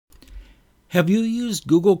Have you used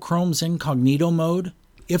Google Chrome's incognito mode?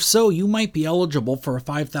 If so, you might be eligible for a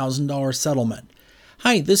 $5,000 settlement.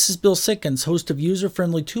 Hi, this is Bill Sickens, host of User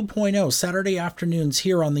Friendly 2.0 Saturday afternoons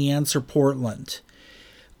here on The Answer Portland.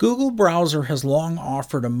 Google Browser has long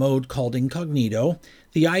offered a mode called incognito,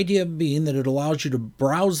 the idea being that it allows you to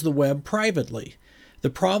browse the web privately. The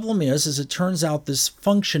problem is it turns out this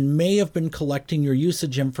function may have been collecting your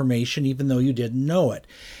usage information even though you didn't know it.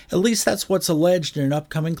 At least that's what's alleged in an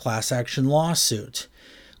upcoming class action lawsuit.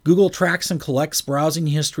 Google tracks and collects browsing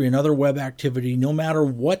history and other web activity no matter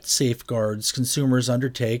what safeguards consumers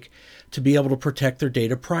undertake to be able to protect their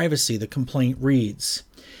data privacy, the complaint reads.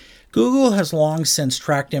 Google has long since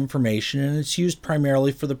tracked information, and it's used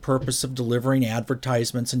primarily for the purpose of delivering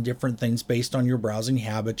advertisements and different things based on your browsing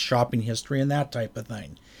habits, shopping history, and that type of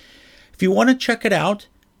thing. If you want to check it out,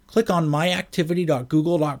 click on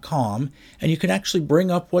myactivity.google.com, and you can actually bring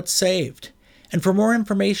up what's saved. And for more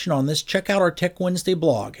information on this, check out our Tech Wednesday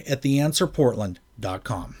blog at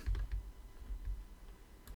theanswerportland.com.